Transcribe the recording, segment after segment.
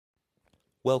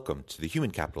Welcome to the Human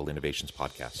Capital Innovations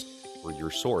Podcast. We're your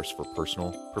source for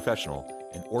personal, professional,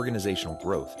 and organizational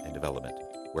growth and development,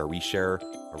 where we share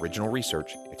original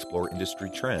research, explore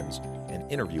industry trends,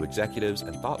 and interview executives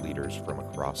and thought leaders from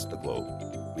across the globe.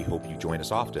 We hope you join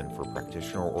us often for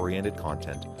practitioner-oriented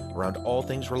content around all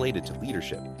things related to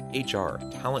leadership, HR,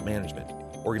 talent management,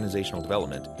 organizational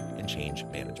development, and change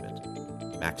management.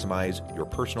 Maximize your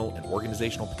personal and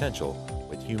organizational potential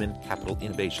with Human Capital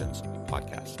Innovations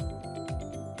Podcast.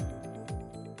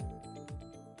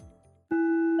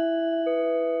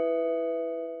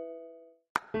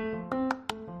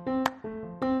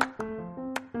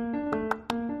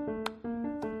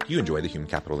 Do you enjoy the Human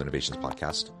Capital Innovations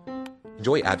Podcast?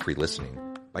 Enjoy ad-free listening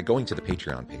by going to the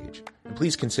Patreon page, and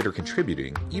please consider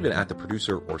contributing even at the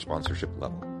producer or sponsorship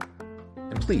level.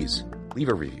 And please leave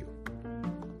a review.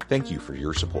 Thank you for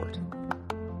your support.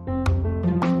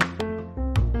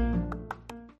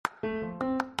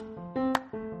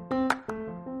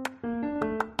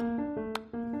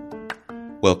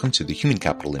 Welcome to the Human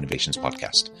Capital Innovations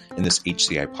Podcast. In this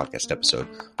HCI podcast episode,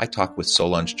 I talk with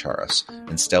Solange Charas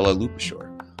and Stela Lupushor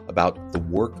about the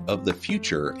work of the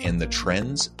future and the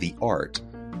trends, the art,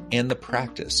 and the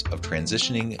practice of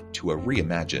transitioning to a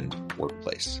reimagined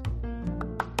workplace.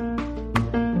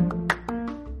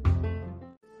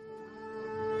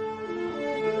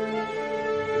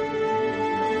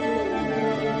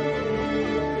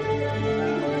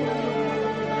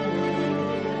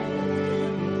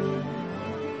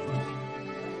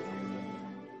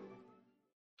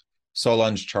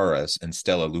 Solange Charas and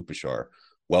Stela Lupushor,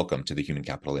 welcome to the Human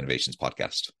Capital Innovations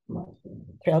Podcast.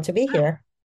 Thrilled to be here.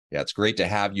 Yeah, it's great to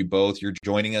have you both. You're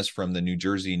joining us from the New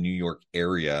Jersey, New York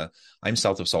area. I'm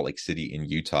south of Salt Lake City in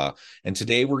Utah. And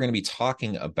today we're going to be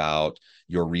talking about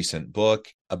your recent book,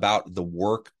 about the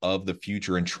work of the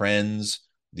future and trends,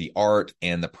 the art,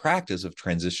 and the practice of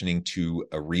transitioning to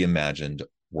a reimagined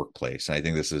workplace. And I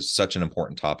think this is such an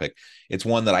important topic. It's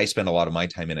one that I spend a lot of my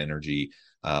time and energy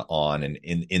on and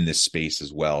in this space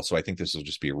as well. So I think this will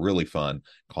just be a really fun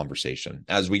conversation.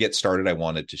 As we get started, I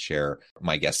wanted to share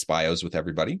my guest bios with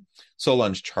everybody.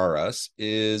 Solange Charas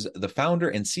is the founder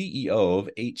and CEO of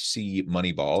HC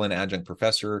Moneyball, an adjunct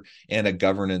professor and a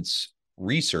governance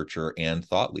researcher and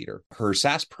thought leader. Her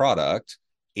SaaS product,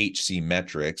 HC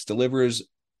Metrics, delivers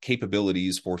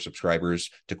capabilities for subscribers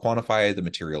to quantify the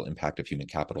material impact of human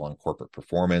capital on corporate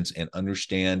performance and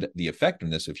understand the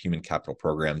effectiveness of human capital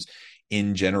programs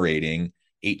in generating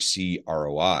HC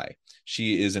ROI.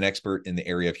 She is an expert in the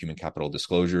area of human capital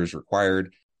disclosures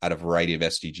required at a variety of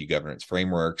SDG governance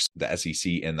frameworks, the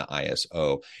SEC and the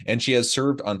ISO. And she has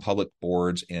served on public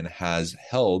boards and has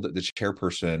held the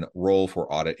chairperson role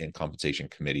for audit and compensation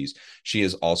committees. She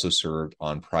has also served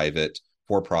on private,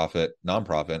 for-profit,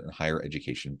 nonprofit, and higher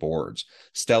education boards.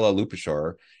 Stela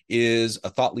Lupushor is a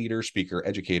thought leader, speaker,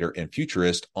 educator, and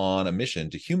futurist on a mission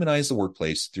to humanize the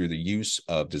workplace through the use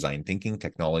of design thinking,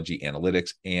 technology, analytics,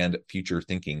 and future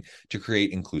thinking to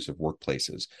create inclusive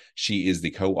workplaces. She is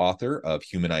the co-author of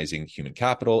Humanizing Human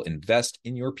Capital, Invest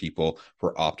in Your People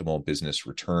for Optimal Business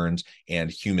Returns,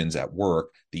 and Humans at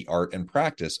Work, the Art and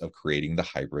Practice of Creating the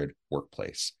Hybrid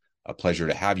Workplace. A pleasure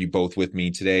to have you both with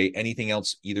me today. Anything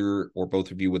else either or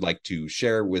both of you would like to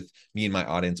share with me and my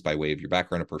audience by way of your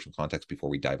background or personal context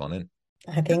before we dive on in?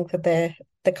 I think that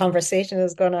the conversation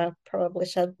is going to probably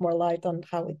shed more light on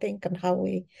how we think and how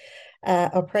we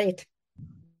operate.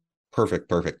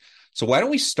 Perfect. So why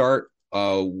don't we start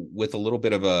with a little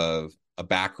bit of a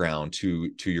background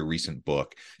to your recent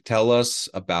book. Tell us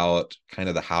about kind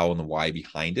of the how and the why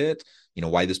behind it. You know,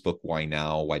 why this book? Why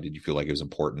now? Why did you feel like it was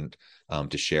important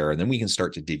to share? And then we can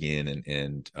start to dig in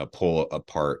and pull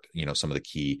apart, some of the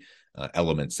key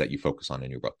elements that you focus on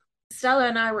in your book. Stela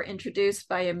and I were introduced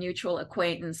by a mutual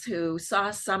acquaintance who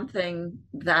saw something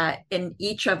that in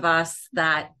each of us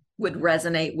that would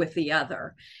resonate with the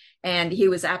other. And he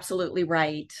was absolutely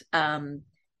right.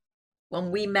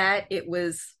 When we met,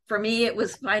 for me, it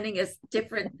was finding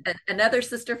another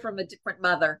sister from a different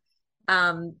mother.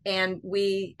 And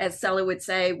we, as Stela would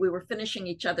say, we were finishing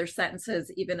each other's sentences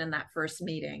even in that first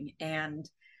meeting. And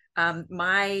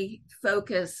my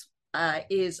focus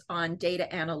is on data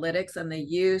analytics and the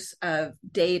use of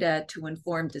data to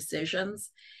inform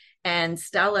decisions. And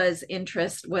Stela's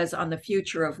interest was on the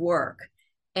future of work.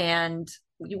 And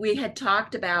we had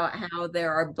talked about how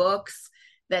there are books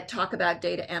that talk about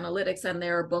data analytics, and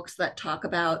there are books that talk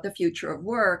about the future of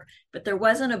work, but there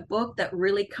wasn't a book that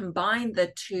really combined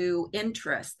the two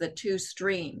interests, the two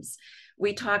streams.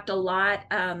 We talked a lot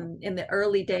in the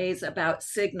early days about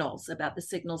the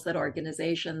signals that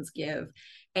organizations give,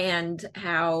 and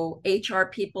how HR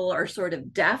people are sort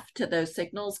of deaf to those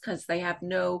signals because they have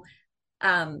no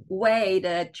way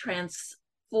to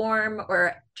transform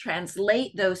or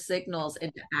translate those signals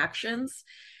into actions.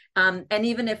 And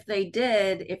even if they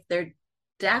did, if they're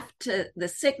deaf to the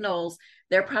signals,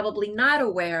 they're probably not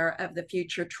aware of the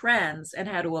future trends and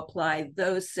how to apply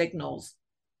those signals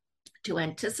to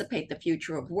anticipate the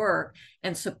future of work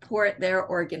and support their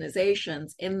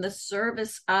organizations in the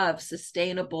service of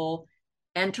sustainable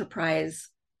enterprise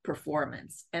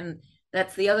performance. And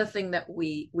that's the other thing that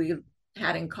we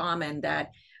had in common, that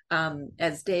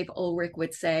as Dave Ulrich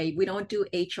would say, we don't do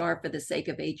HR for the sake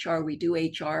of HR. We do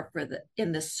HR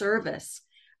in the service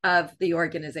of the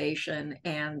organization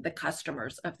and the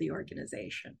customers of the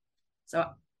organization. So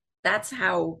that's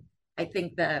how I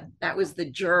think that was the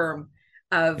germ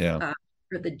of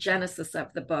or the genesis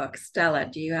of the book. Stella,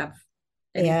 do you have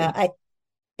anything? Yeah,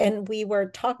 and we were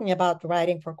talking about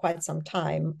writing for quite some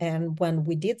time. And when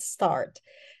we did start,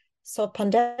 so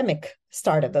pandemic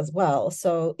started as well.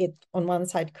 So it, on one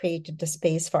side, created the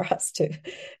space for us to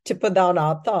put down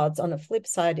our thoughts. On the flip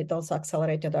side, it also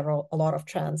accelerated a lot of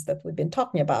trends that we've been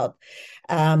talking about.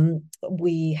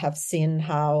 We have seen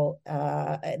how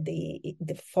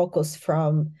the focus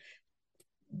from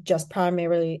just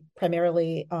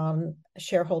primarily on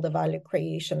shareholder value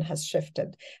creation has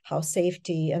shifted, how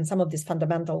safety and some of these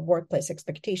fundamental workplace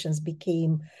expectations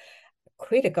became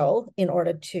critical in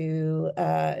order to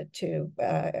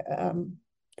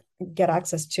get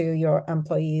access to your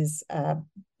employees,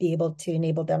 be able to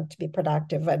enable them to be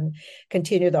productive and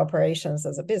continue the operations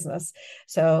as a business.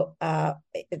 So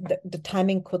the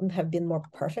timing couldn't have been more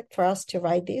perfect for us to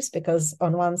write these, because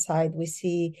on one side we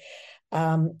see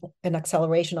an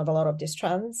acceleration of a lot of these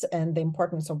trends and the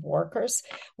importance of workers.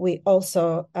 We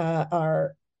also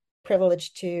are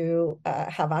privileged to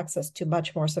have access to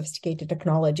much more sophisticated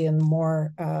technology and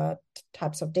more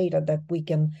types of data that we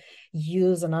can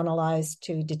use and analyze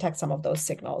to detect some of those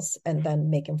signals and then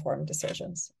make informed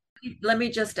decisions. Let me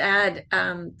just add,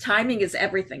 timing is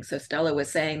everything. So Stella was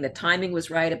saying the timing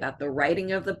was right about the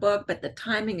writing of the book, but the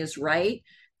timing is right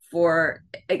for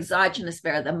exogenous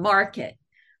the market,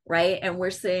 right? And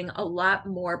we're seeing a lot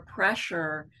more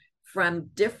pressure from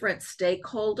different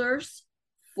stakeholders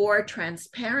for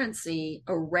transparency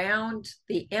around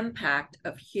the impact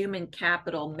of human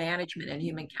capital management and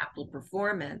human capital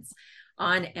performance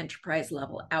on enterprise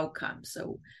level outcomes.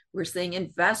 So we're seeing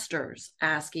investors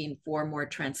asking for more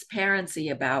transparency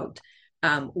about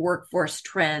workforce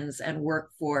trends and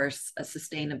workforce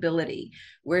sustainability.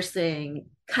 We're seeing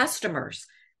customers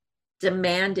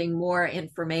demanding more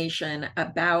information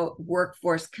about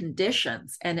workforce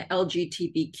conditions and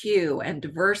LGBTQ and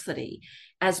diversity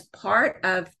as part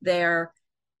of their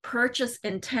purchase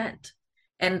intent.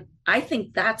 And I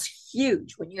think that's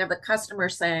huge when you have a customer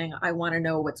saying, I want to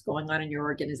know what's going on in your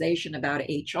organization about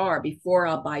HR before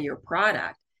I'll buy your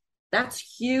product.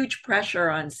 That's huge pressure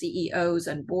on CEOs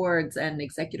and boards and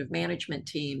executive management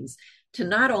teams to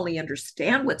not only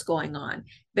understand what's going on,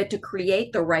 but to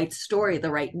create the right story,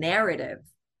 the right narrative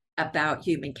about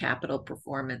human capital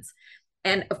performance.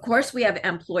 And of course, we have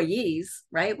employees,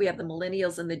 right? We have the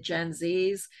millennials and the Gen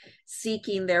Zs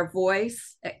seeking their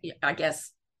voice, I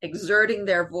guess, exerting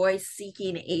their voice,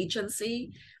 seeking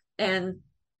agency. And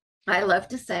I love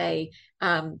to say,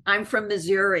 I'm from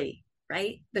Missouri,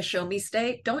 right? The show me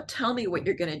state. Don't tell me what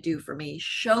you're going to do for me.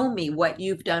 Show me what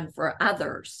you've done for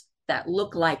others that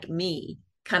look like me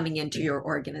coming into your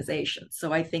organization.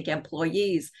 So I think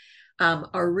employees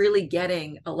are really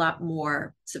getting a lot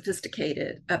more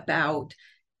sophisticated about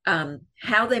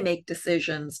how they make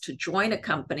decisions to join a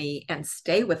company and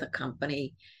stay with a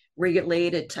company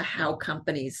related to how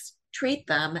companies treat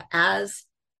them as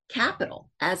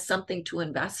capital, as something to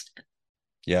invest in.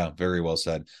 Yeah, very well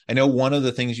said. I know one of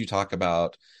the things you talk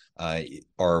about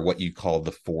are what you call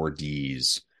the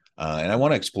 4Ds. And I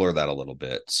want to explore that a little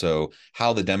bit. So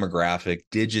how the demographic,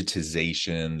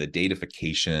 digitization, the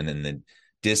datafication, and the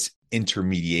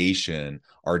disintermediation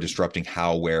are disrupting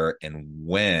how, where, and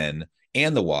when,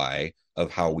 and the why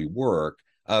of how we work.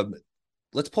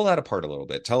 Let's pull that apart a little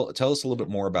bit. Tell us a little bit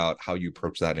more about how you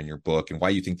approach that in your book and why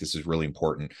you think this is really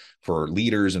important for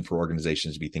leaders and for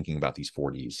organizations to be thinking about these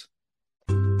 4Ds.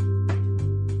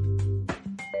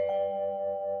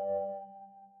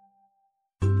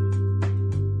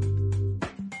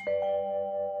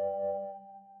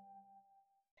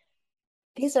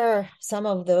 These are some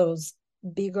of those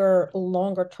bigger,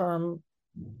 longer term,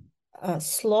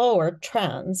 slower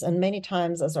trends. And many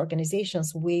times as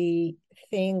organizations, we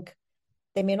think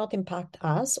they may not impact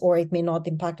us, or it may not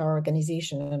impact our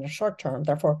organization in the short term.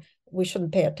 Therefore, we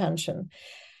shouldn't pay attention.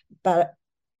 But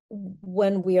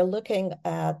when we are looking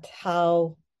at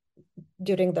how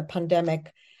during the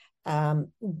pandemic,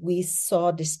 we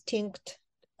saw distinct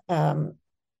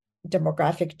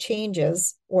demographic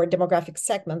changes or demographic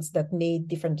segments that made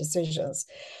different decisions.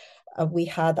 We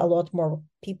had a lot more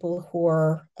people who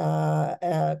were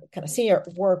kind of senior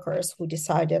workers who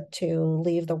decided to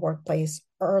leave the workplace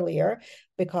earlier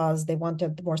because they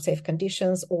wanted more safe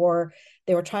conditions, or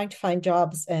they were trying to find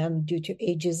jobs and due to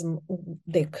ageism,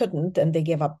 they couldn't and they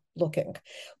gave up looking.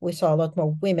 We saw a lot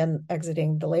more women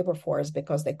exiting the labor force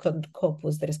because they couldn't cope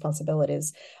with the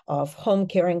responsibilities of home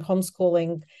caring,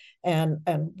 homeschooling, and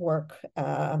work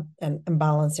and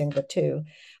balancing the two.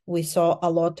 We saw a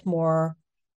lot more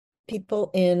people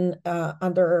in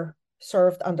underserved,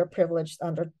 underprivileged,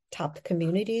 undertapped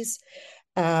communities,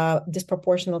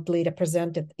 disproportionately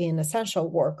represented in essential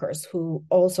workers who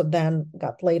also then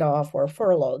got laid off or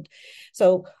furloughed.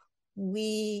 So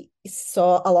we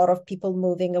saw a lot of people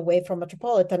moving away from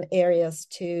metropolitan areas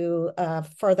to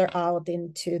further out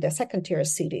into the second tier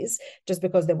cities, just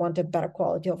because they wanted better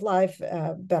quality of life,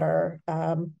 better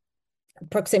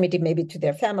proximity maybe to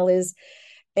their families.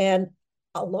 And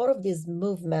a lot of these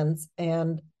movements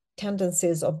and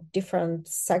tendencies of different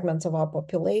segments of our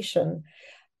population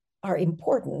are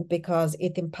important because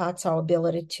it impacts our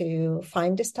ability to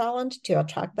find this talent, to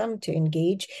attract them, to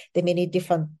engage. They may need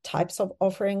different types of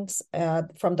offerings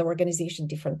from the organization,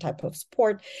 different type of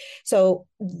support. So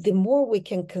the more we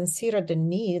can consider the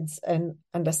needs and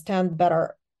understand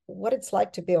better what it's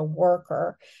like to be a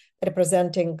worker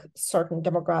representing certain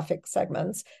demographic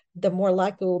segments, the more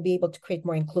likely we'll be able to create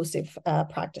more inclusive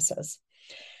practices.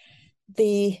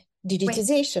 The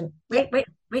digitization. Wait.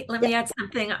 Let me add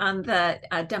something on the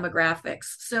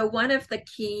demographics. So one of the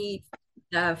key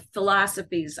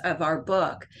philosophies of our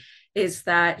book is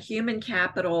that human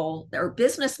capital or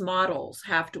business models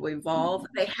have to evolve.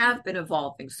 They have been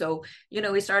evolving. So,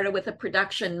 we started with a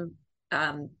production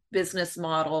business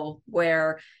model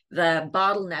where the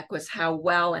bottleneck was how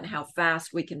well and how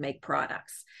fast we can make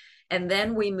products. And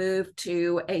then we moved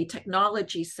to a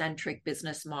technology-centric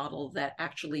business model that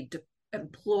actually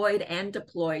employed and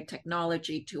deployed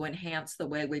technology to enhance the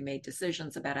way we made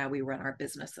decisions about how we run our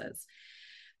businesses.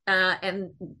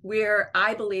 And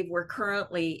I believe we're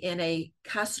currently in a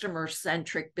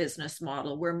customer-centric business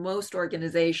model where most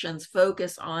organizations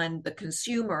focus on the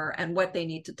consumer and what they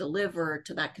need to deliver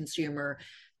to that consumer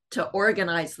to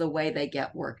organize the way they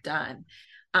get work done.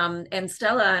 And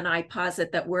Stella and I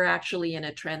posit that we're actually in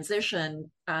a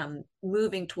transition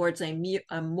moving towards a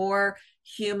more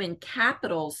human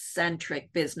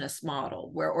capital-centric business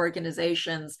model where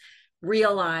organizations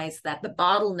realize that the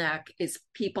bottleneck is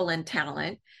people and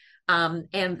talent,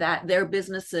 and that their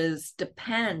businesses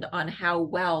depend on how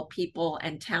well people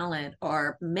and talent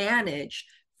are managed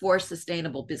for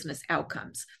sustainable business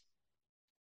outcomes.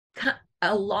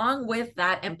 Along with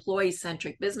that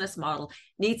employee-centric business model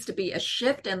needs to be a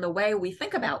shift in the way we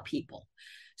think about people.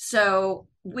 So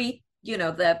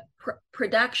the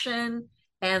production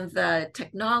and the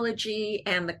technology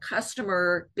and the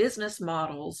customer business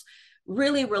models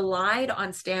really relied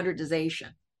on standardization.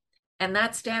 And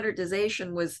that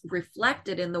standardization was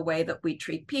reflected in the way that we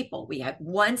treat people. We had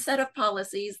one set of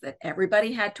policies that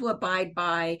everybody had to abide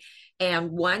by,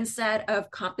 and one set of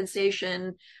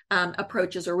compensation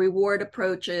approaches or reward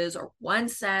approaches, or one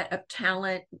set of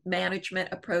talent management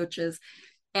approaches.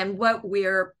 And what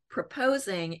we're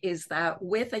proposing is that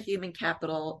with a human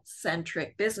capital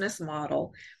centric business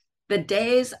model, the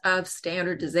days of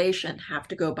standardization have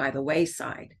to go by the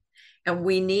wayside. And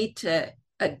we need to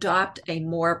adopt a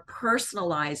more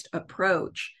personalized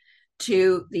approach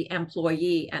to the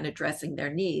employee and addressing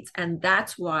their needs. And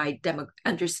that's why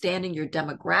understanding your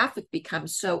demographic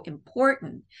becomes so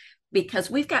important,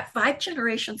 because we've got 5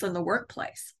 generations in the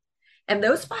workplace. And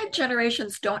those 5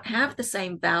 generations don't have the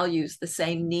same values, the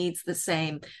same needs, the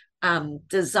same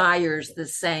desires, the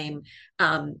same,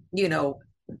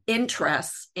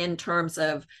 interests in terms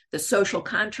of the social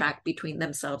contract between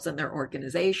themselves and their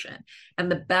organization. And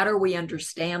the better we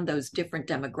understand those different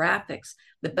demographics,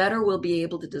 the better we'll be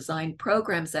able to design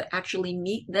programs that actually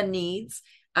meet the needs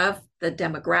of the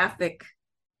demographic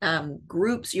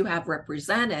groups you have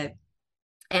represented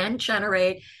and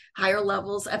generate higher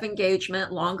levels of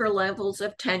engagement, longer levels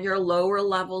of tenure, lower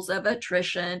levels of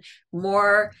attrition,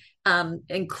 more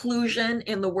inclusion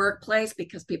in the workplace,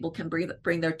 because people can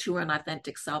bring their true and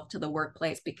authentic self to the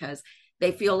workplace because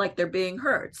they feel like they're being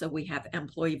heard. So we have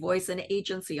employee voice and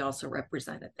agency also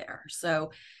represented there.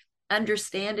 So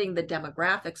understanding the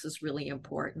demographics is really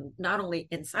important, not only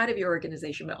inside of your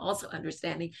organization, but also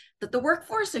understanding that the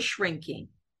workforce is shrinking.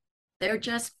 There are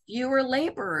just fewer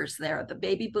laborers there. The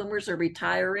baby boomers are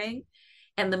retiring,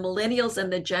 And the millennials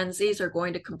and the Gen Zs are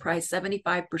going to comprise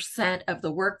 75% of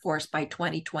the workforce by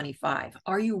 2025.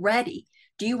 Are you ready?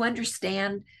 Do you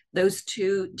understand those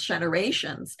two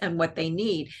generations and what they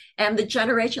need? And the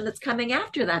generation that's coming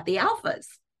after that, the alphas,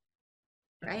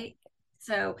 right?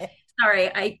 So, sorry,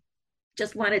 I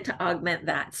just wanted to augment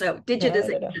that. So,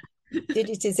 digitization. No.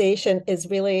 Digitization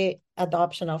is really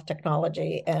adoption of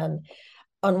technology. And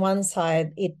on one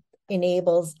side, it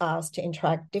enables us to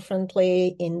interact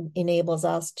differently, enables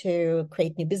us to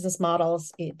create new business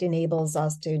models. It enables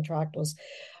us to interact with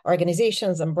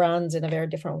organizations and brands in a very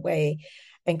different way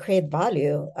and create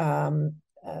value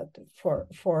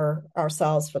for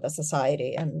ourselves, for the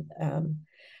society. And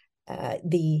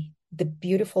the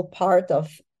beautiful part of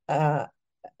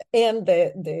and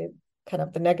the kind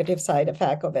of the negative side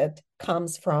effect of it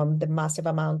comes from the massive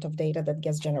amount of data that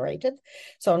gets generated.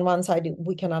 So on one side,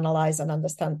 we can analyze and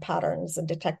understand patterns and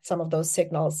detect some of those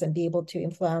signals and be able to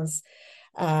influence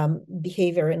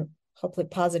behavior in hopefully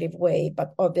positive way,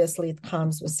 but obviously it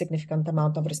comes with significant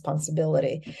amount of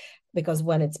responsibility, because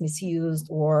when it's misused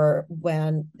or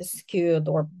when skewed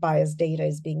or biased data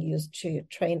is being used to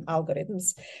train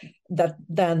algorithms that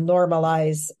then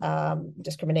normalize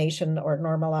discrimination or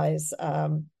normalize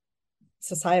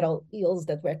societal ills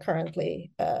that we're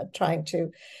currently trying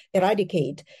to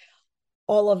eradicate,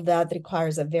 all of that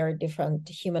requires a very different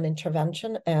human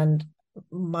intervention and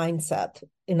mindset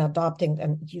in adopting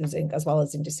and using, as well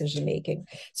as in decision making.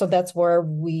 So that's where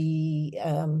we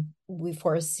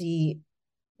foresee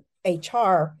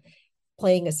HR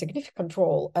playing a significant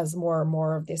role as more and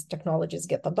more of these technologies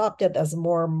get adopted, as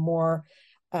more and more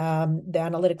the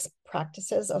analytics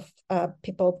practices of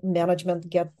people management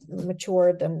get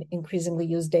matured and increasingly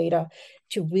use data,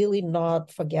 to really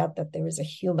not forget that there is a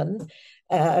human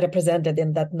represented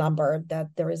in that number, that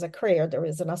there is a career, there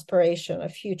is an aspiration, a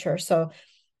future. So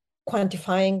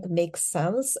quantifying makes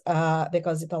sense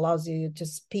because it allows you to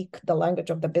speak the language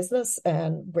of the business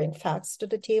and bring facts to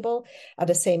the table. At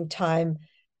the same time,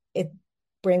 it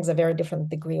brings a very different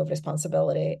degree of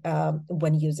responsibility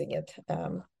when using it.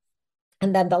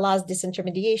 And then the last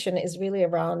disintermediation is really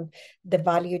around the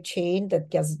value chain that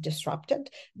gets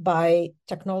disrupted by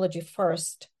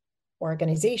technology-first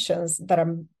organizations that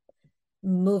are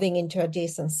moving into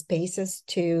adjacent spaces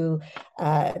to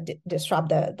disrupt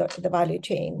the value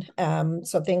chain.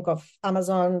 So think of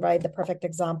Amazon, right? The perfect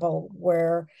example,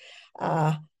 where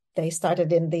they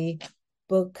started in the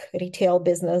book retail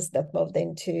business that moved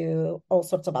into all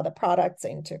sorts of other products,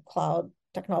 into cloud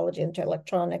technology, into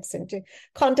electronics, into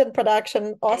content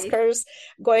production, Oscars,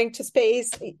 going to space.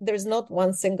 There's not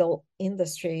one single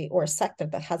industry or sector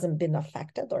that hasn't been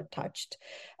affected or touched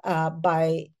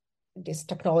by this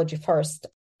technology first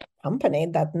company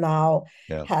that now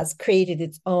has created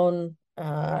its own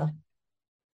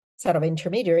set of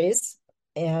intermediaries,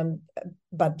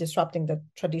 but disrupting the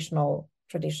traditional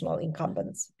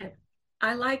incumbents.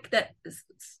 I like that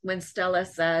when Stela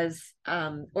says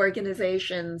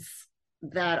organizations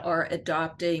that are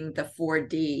adopting the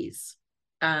 4Ds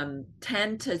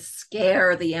tend to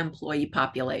scare the employee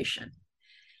population.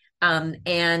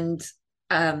 The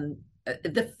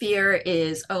fear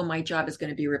is, oh, my job is going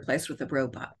to be replaced with a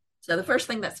robot. So the first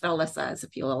thing that Stela says,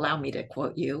 if you'll allow me to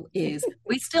quote you, is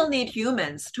we still need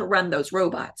humans to run those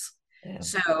robots. Yeah.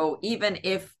 So even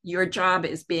if your job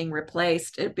is being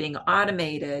replaced, being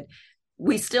automated,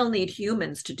 we still need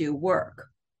humans to do work.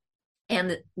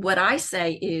 And what I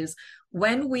say is,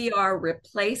 when we are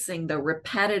replacing the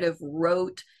repetitive,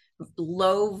 rote,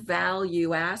 low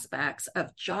value aspects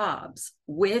of jobs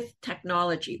with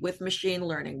technology, with machine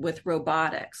learning, with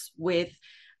robotics, with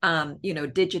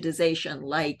digitization,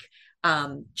 like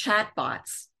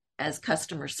chatbots as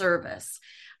customer service,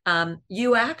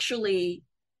 you actually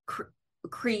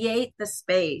create the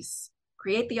space,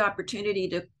 create the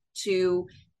opportunity to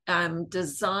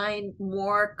design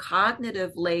more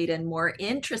cognitive laden, more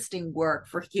interesting work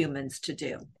for humans to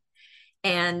do.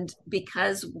 And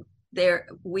because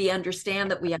we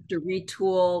understand that we have to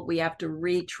retool, we have to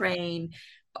retrain.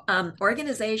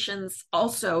 Organizations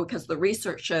also, because the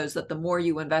research shows that the more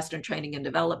you invest in training and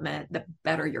development, the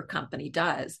better your company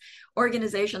does.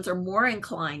 Organizations are more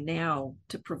inclined now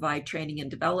to provide training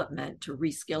and development, to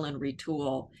reskill and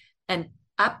retool and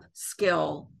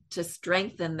upskill to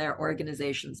strengthen their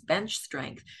organization's bench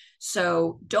strength.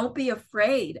 So don't be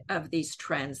afraid of these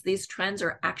trends. These trends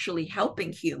are actually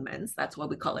helping humans. That's why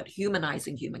we call it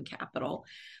humanizing human capital.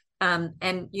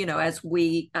 As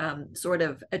we sort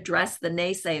of address the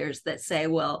naysayers that say,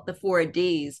 well, the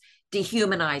 4Ds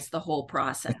dehumanize the whole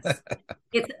process.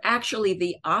 It's actually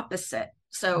the opposite.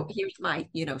 So here's my,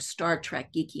 Star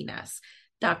Trek geekiness.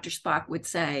 Dr. Spock would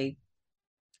say,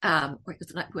 or who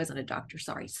wasn't a doctor,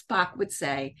 sorry, Spock would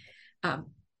say,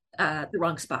 the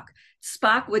wrong Spock.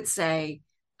 Spock would say,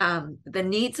 the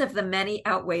needs of the many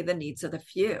outweigh the needs of the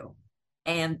few.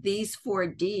 And these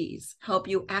 4Ds help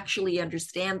you actually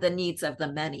understand the needs of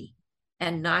the many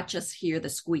and not just hear the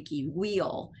squeaky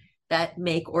wheel that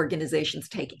make organizations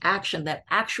take action that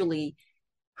actually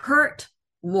hurt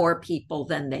more people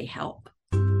than they help.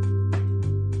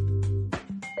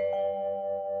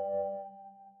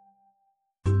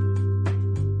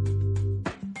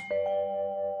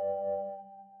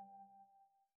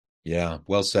 Yeah,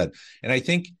 well said. And I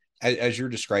think as you're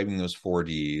describing those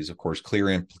 4Ds, of course, clear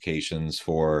implications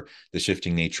for the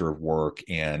shifting nature of work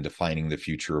and defining the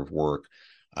future of work.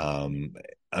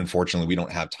 Unfortunately, we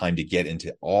don't have time to get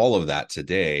into all of that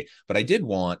today, but I did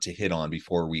want to hit on,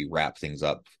 before we wrap things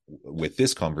up with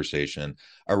this conversation,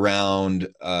 around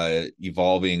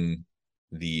evolving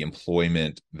the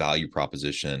employment value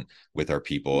proposition with our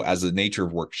people as the nature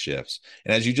of work shifts.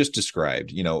 And as you just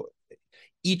described,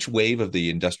 each wave of the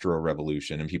Industrial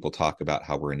Revolution, and people talk about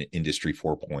how we're in Industry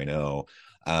 4.0,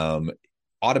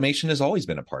 automation has always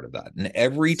been a part of that. And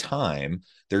every time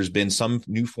there's been some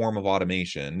new form of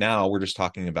automation, now we're just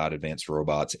talking about advanced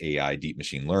robots, AI, deep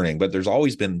machine learning, but there's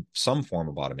always been some form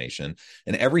of automation.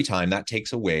 And every time that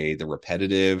takes away the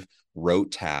repetitive,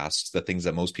 rote tasks, the things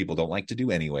that most people don't like to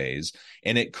do anyways,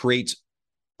 and it creates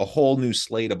a whole new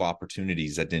slate of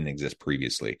opportunities that didn't exist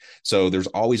previously. So there's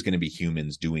always going to be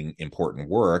humans doing important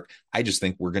work. I just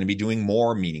think we're going to be doing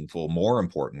more meaningful, more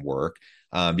important work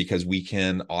because we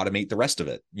can automate the rest of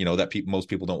it, that most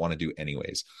people don't want to do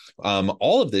anyways.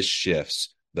 All of this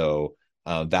shifts, though,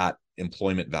 that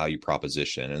employment value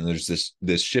proposition. And there's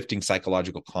this shifting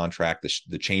psychological contract,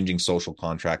 the changing social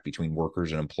contract between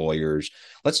workers and employers.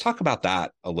 Let's talk about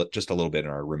that just a little bit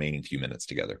in our remaining few minutes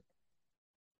together.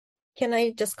 Can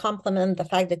I just compliment the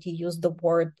fact that you use the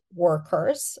word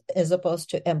workers as opposed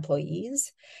to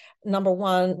employees? Number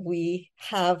one, we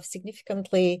have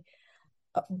significantly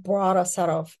broader set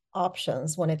of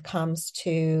options when it comes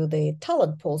to the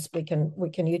talent pools we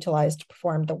can utilize to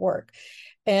perform the work.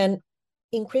 And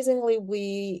increasingly,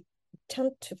 we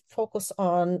tend to focus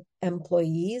on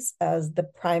employees as the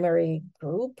primary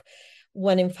group,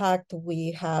 when in fact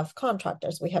we have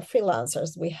contractors, we have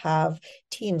freelancers, we have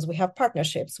teams, we have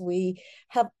partnerships, we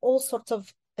have all sorts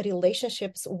of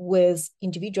relationships with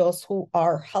individuals who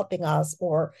are helping us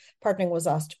or partnering with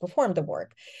us to perform the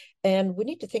work. And we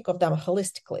need to think of them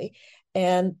holistically.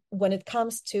 And when it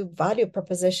comes to value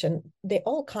proposition, they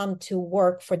all come to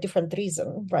work for different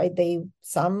reasons, right?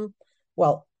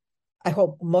 I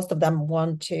hope most of them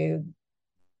want to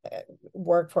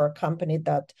work for a company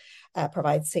that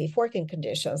provides safe working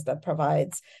conditions, that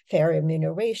provides fair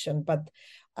remuneration. But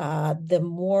the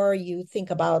more you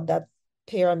think about that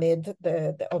pyramid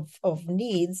of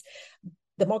needs,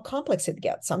 the more complex it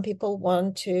gets. Some people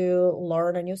want to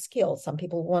learn a new skill. Some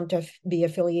people want to be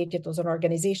affiliated with an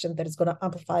organization that is going to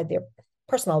amplify their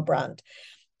personal brand.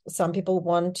 Some people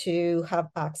want to have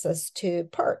access to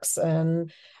perks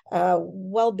and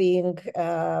well-being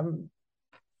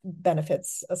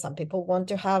benefits. Some people want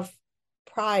to have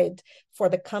pride for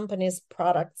the company's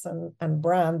products and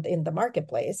brand in the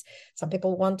marketplace. Some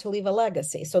people want to leave a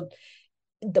legacy. So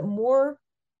the more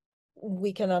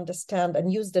we can understand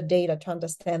and use the data to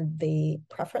understand the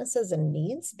preferences and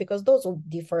needs, because those will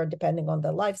differ depending on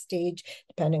the life stage,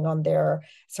 depending on their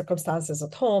circumstances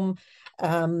at home,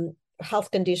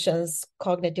 health conditions,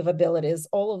 cognitive abilities,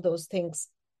 all of those things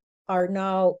are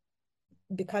now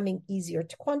becoming easier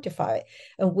to quantify,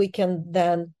 and we can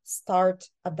then start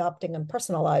adapting and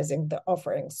personalizing the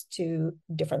offerings to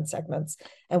different segments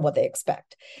and what they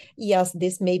expect. Yes,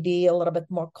 this may be a little bit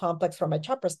more complex from a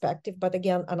HR perspective, but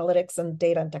again, analytics and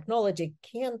data and technology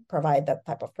can provide that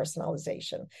type of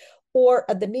personalization. Or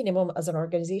at the minimum, as an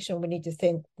organization, we need to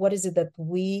think, what is it that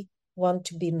we want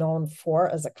to be known for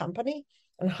as a company,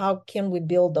 and how can we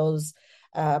build those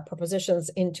propositions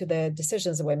into the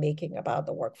decisions that we're making about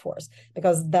the workforce,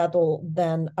 because that will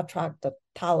then attract the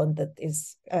talent that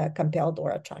is compelled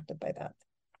or attracted by that.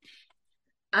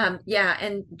 Yeah,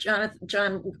 and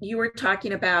John, you were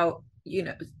talking about,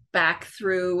 back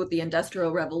through the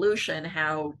Industrial Revolution,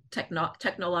 how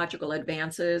technological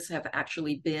advances have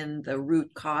actually been the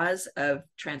root cause of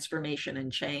transformation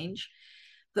and change.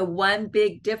 The one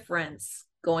big difference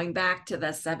going back to the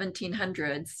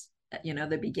 1700s,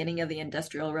 the beginning of the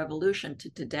Industrial Revolution to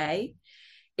today,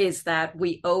 is that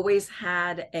we always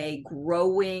had a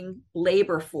growing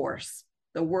labor force.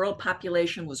 The world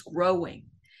population was growing.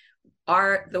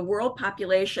 The world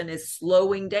population is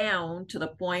slowing down to the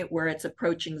point where it's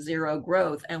approaching zero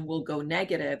growth and will go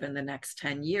negative in the next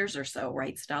 10 years or so,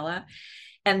 right, Stella?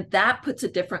 And that puts a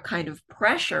different kind of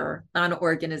pressure on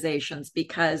organizations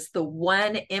because the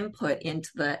one input into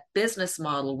the business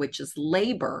model, which is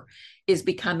labor, is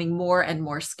becoming more and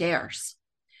more scarce.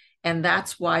 And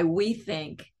that's why we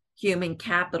think human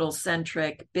capital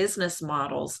centric business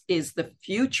models is the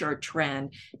future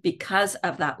trend because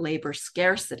of that labor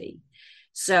scarcity.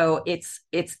 So it's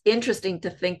interesting to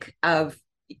think of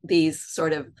these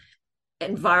sort of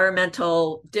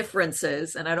environmental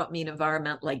differences, and I don't mean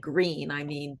environment like green, I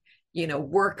mean,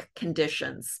 work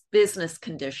conditions, business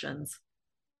conditions.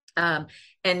 And,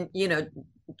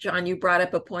 John, you brought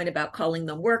up a point about calling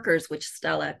them workers, which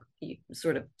Stella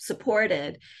sort of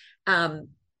supported.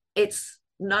 It's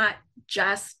not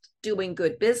just doing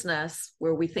good business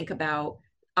where we think about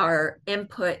our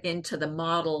input into the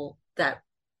model that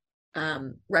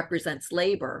represents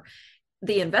labor.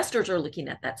 The investors are looking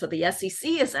at that. So the SEC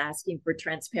is asking for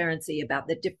transparency about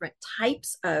the different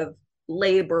types of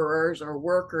laborers or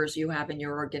workers you have in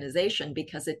your organization,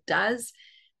 because it does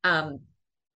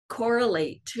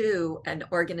correlate to an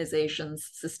organization's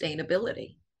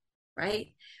sustainability,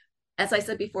 right? As I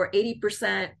said before,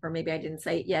 80%, or maybe I didn't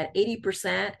say it yet,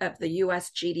 80% of the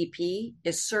US GDP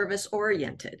is service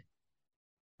oriented.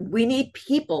 We need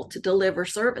people to deliver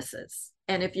services.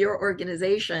 And if your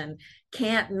organization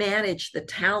can't manage the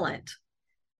talent,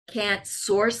 can't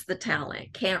source the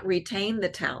talent, can't retain the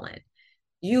talent,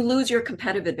 you lose your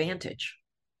competitive advantage.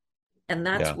 And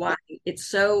that's why it's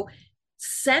so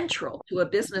central to a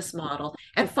business model.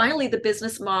 And finally, the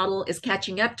business model is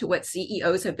catching up to what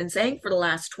CEOs have been saying for the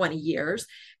last 20 years.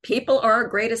 People are our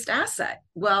greatest asset.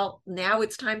 Well, now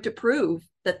it's time to prove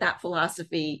that that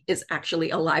philosophy is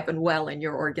actually alive and well in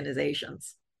your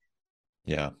organizations.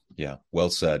 Yeah.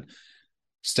 Well said.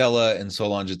 Stella and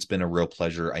Solange, it's been a real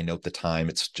pleasure. I note the time,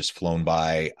 it's just flown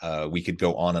by. We could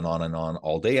go on and on and on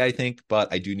all day, I think,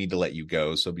 but I do need to let you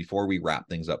go. So before we wrap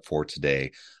things up for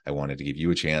today, I wanted to give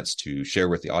you a chance to share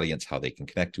with the audience how they can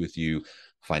connect with you,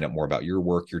 find out more about your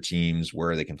work, your teams,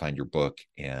 where they can find your book,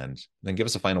 and then give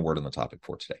us a final word on the topic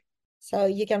for today. So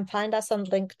you can find us on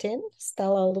LinkedIn,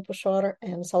 Stela Lupushor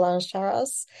and Solange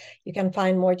Charas. You can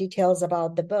find more details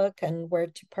about the book and where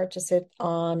to purchase it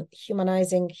on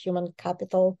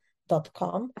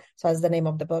humanizinghumancapital.com. So that's the name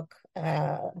of the book,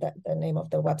 the name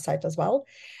of the website as well.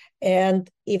 And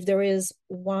if there is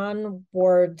one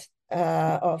word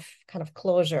of kind of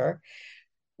closure,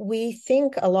 we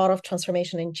think a lot of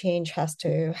transformation and change has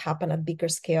to happen at bigger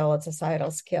scale, at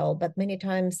societal scale, but many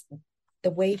times the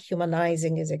way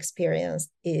humanizing is experienced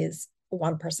is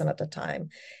one person at a time,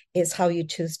 is how you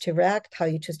choose to react, how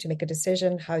you choose to make a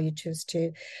decision, how you choose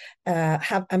to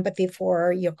have empathy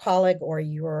for your colleague or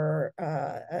your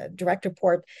direct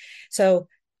report. So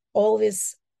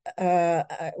always,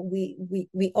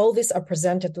 we always are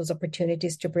presented those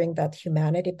opportunities to bring that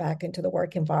humanity back into the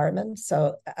work environment.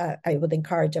 So I would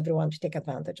encourage everyone to take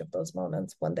advantage of those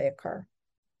moments when they occur.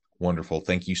 Wonderful.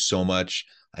 Thank you so much.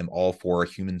 I'm all for a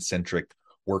human-centric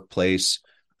workplace.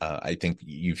 I think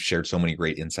you've shared so many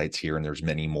great insights here, and there's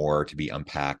many more to be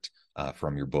unpacked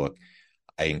from your book.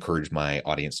 I encourage my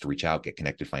audience to reach out, get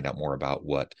connected, find out more about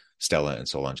what Stella and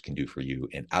Solange can do for you.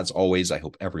 And as always, I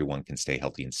hope everyone can stay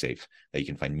healthy and safe, that you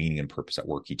can find meaning and purpose at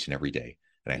work each and every day.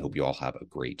 And I hope you all have a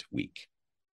great week.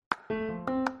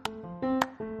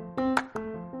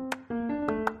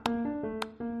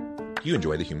 Do you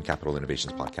enjoy the Human Capital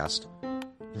Innovations podcast?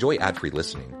 Enjoy ad-free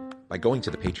listening by going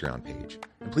to the Patreon page,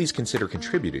 and please consider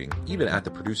contributing even at the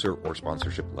producer or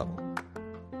sponsorship level.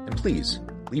 And please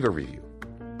leave a review.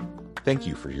 Thank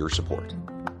you for your support.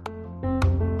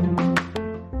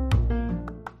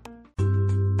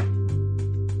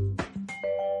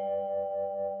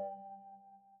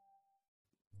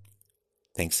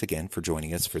 Thanks again for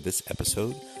joining us for this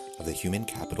episode of the Human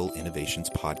Capital Innovations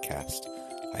podcast.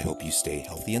 I hope you stay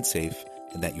healthy and safe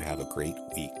and that you have a great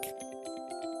week.